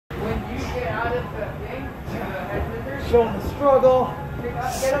Showing the struggle.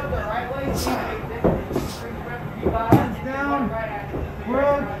 Get up the right way. Hands down.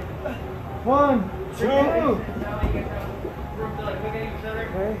 Work. 1, 2. Okay.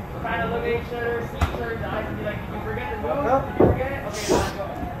 Kind of look at each other, see each other's eyes, and be like, did you forget the move? Up. Did you forget it? Okay, now go.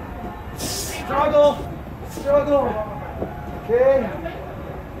 Struggle. Struggle. Okay.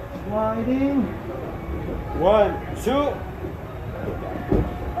 Sliding. 1, 2.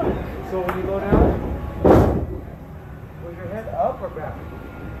 So when you go down, was your head up or back?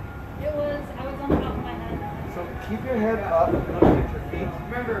 I was on the top of my head. So keep your head up and look at your feet.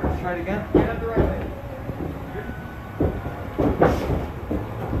 Remember, Let's try it again. get up the right way.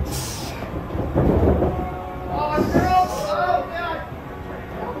 Oh, girl! Oh, God!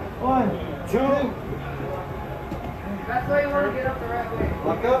 1, 2. That's why you want to get up the right way.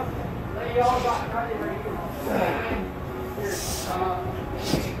 Lock up. Like you all got it ready.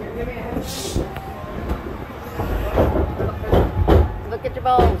 Here, give me a hand. Look at your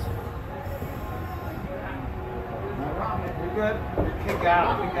balls. You're good. Kick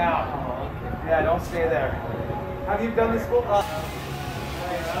out. Kick out. Yeah, don't stay there. Have you done this before?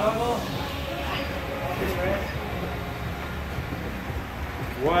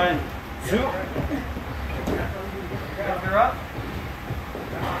 1, 2. You're up.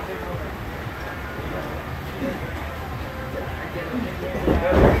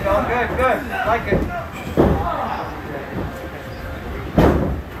 There you go. Good, good. Like it.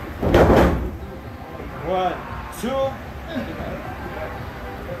 1, 2.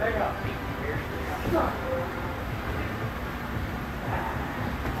 There you go.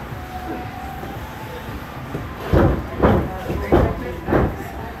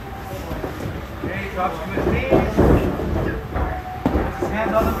 Okay, drops to his knees. Puts his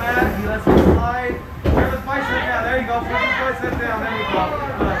hands on the mat. He lets him slide. Turn his bicep down. There you go. Push his bicep down. There you go.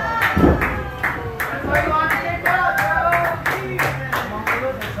 Good. That's why you want to get up, bro. Come on,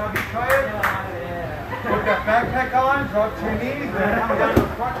 Lewis. That's how you try it. Put that backpack on. Drop to your knees. Then come down to the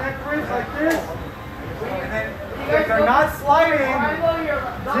front neck bridge like this. And then if they're not sliding,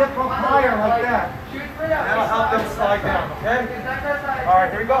 zip up higher like that. That'll help them slide down, okay? All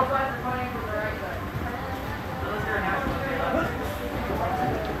right, here we go.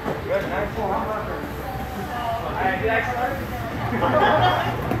 Good, nice.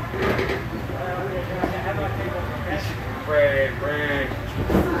 Break, break.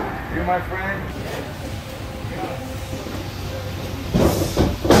 You, my friend.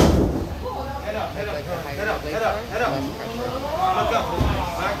 Head up, head up, head up, head up, head up. Look up.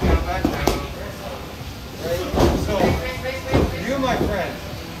 Back down, back down. So, you, my friend,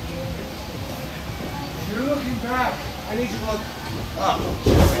 you're looking back. I need you to look up.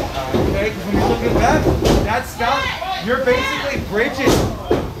 Okay, because when you're looking back, that stop, you're basically bridging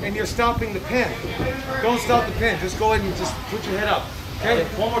and you're stopping the pin. Don't stop the pin. Just go ahead and just put your head up. Okay,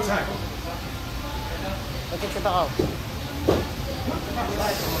 one more time. Look at your balls.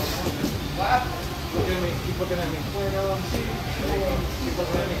 Look at me. Keep looking at me. Keep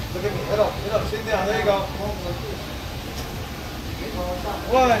looking at me. Look at me. Head up. Head up. Sit down. There you go.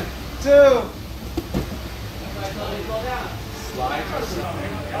 1, 2. Slide.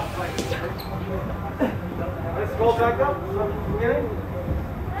 Let's roll back up. Beginning.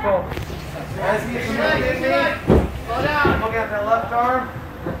 So, as he's moving me, look at that left arm.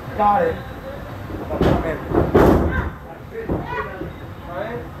 Got it. Come in.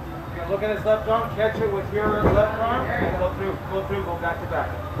 Right? Look at his left arm, catch it with your left arm, and go through, go back to back.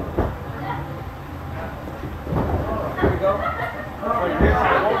 Here we go. Right here,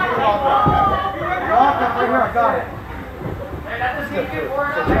 lock up. Lock up right here, I got it. Good.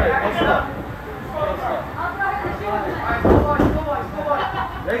 So try it, no stop.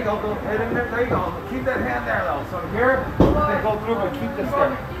 There you go, go head in there, there you go. Keep that hand there though. So here, then go through, but keep this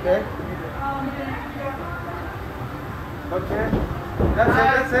there. Okay? Okay. That's it,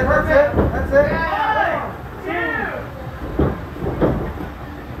 that's it, that's it, that's it.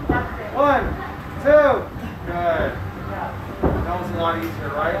 1, 2. Good. That was a lot easier,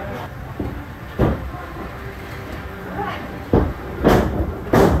 right?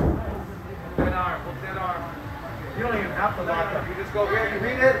 That arm, hook that arm. You don't even have to lock up. You just go here, you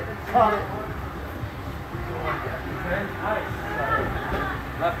read it, count it. Okay? Nice.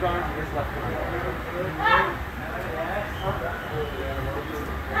 Left arm, just left arm.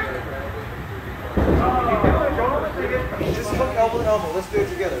 Just hook elbow to elbow. Let's do it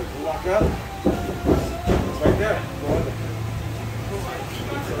together. Walk up. It's right there. Go under.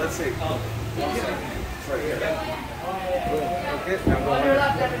 So let's see. It's right here. Boom. Okay. Now go under.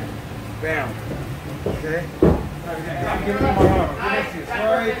 Bam. Okay. I'm giving you my arm. I'm giving it to you.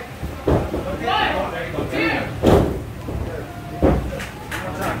 Sorry. Okay.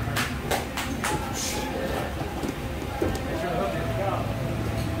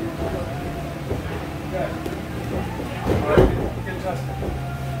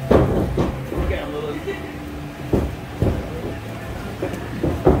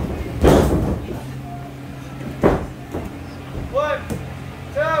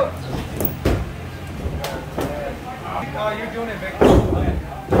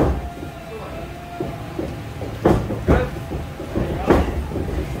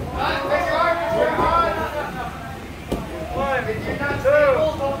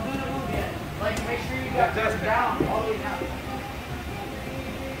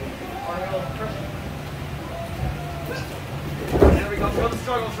 There we go. Show the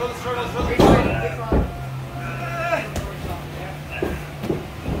struggle. Show the struggle. Show the struggle.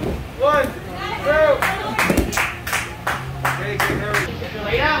 1, 2. Okay, get Harry.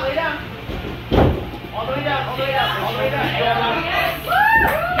 Lay down, lay down. All the way down, all the way down, all the way down.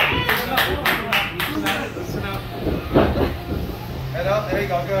 Listen up. Head up. There you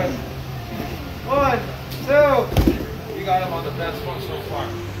go. Good. 1, 2. You got him on the best one so far.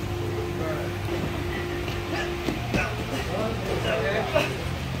 Okay.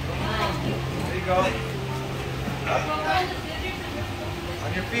 There you go. On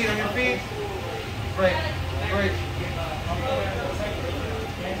your feet, on your feet. Break. Break.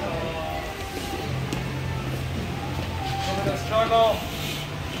 Look at the struggle.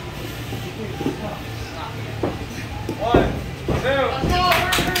 1, 2.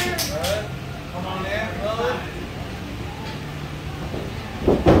 Good. Come on in, brother.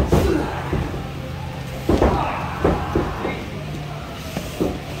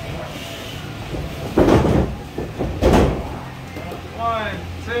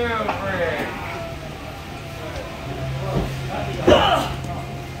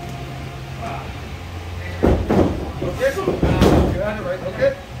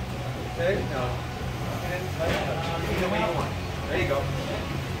 Okay. Okay. No. There you go.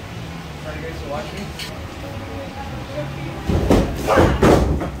 Are you guys to watch me?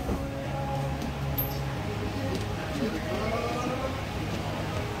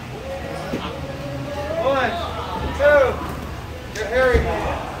 1, 2. Get Harry.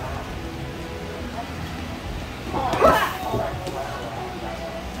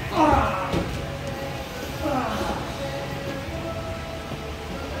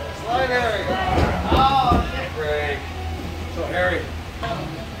 Slide Harry. Oh, break. So Harry.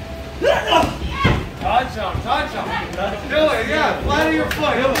 Touch him, touch him. Do it, yeah. Flat of your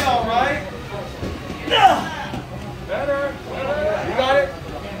foot. He'll be all right. Better. You got it?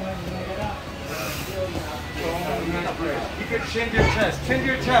 You can chin your chest. Chin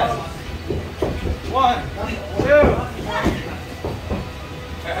your chest. 1, 2.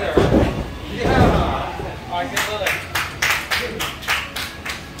 Better. Yeah. All right, get Lily.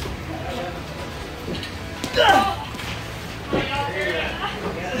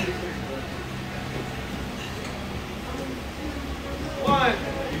 1.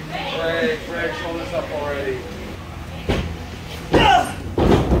 Break, shoulders up already.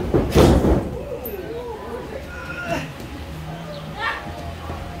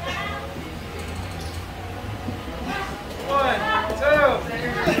 1, 2.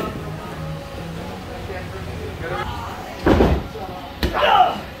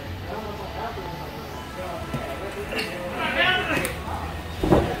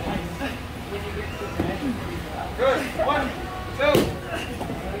 Good. 1, 2.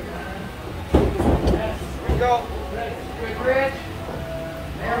 Here we go. Good, Rich.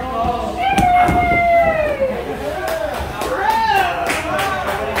 There we go.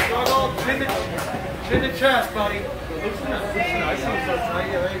 Struggle. Chin the chest, buddy. Loosen up. I see you so tight.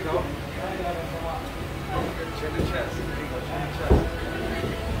 Yeah, there you go. Chin the chest. There you go. Chin the chest.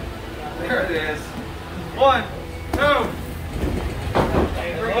 There it is. 1, 2.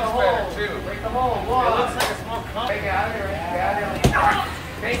 It looks better too. Break the hole. It One. looks like a small cup. Get out of here, Rich. Get out of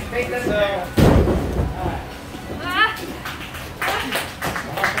here. Face this. So,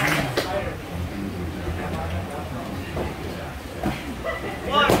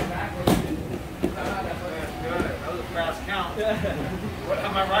 one. Good. That was a fast count. What,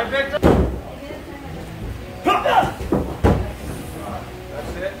 am I right, Victor?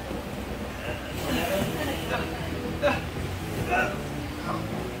 That's it.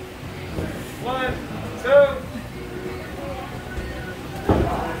 1, 2.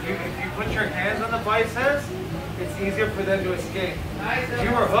 If you put your hands on the biceps, it's easier for them to escape. If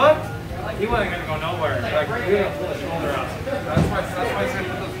you were hooked, he wasn't going to go nowhere. Like, you didn't pull the shoulder out. That's why I said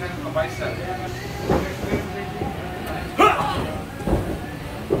put those hands on the bicep.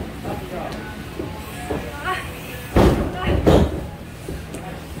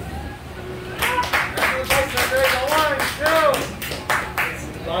 There you go. 1, 2. It's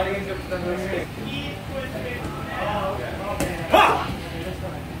a lot easier for them to escape.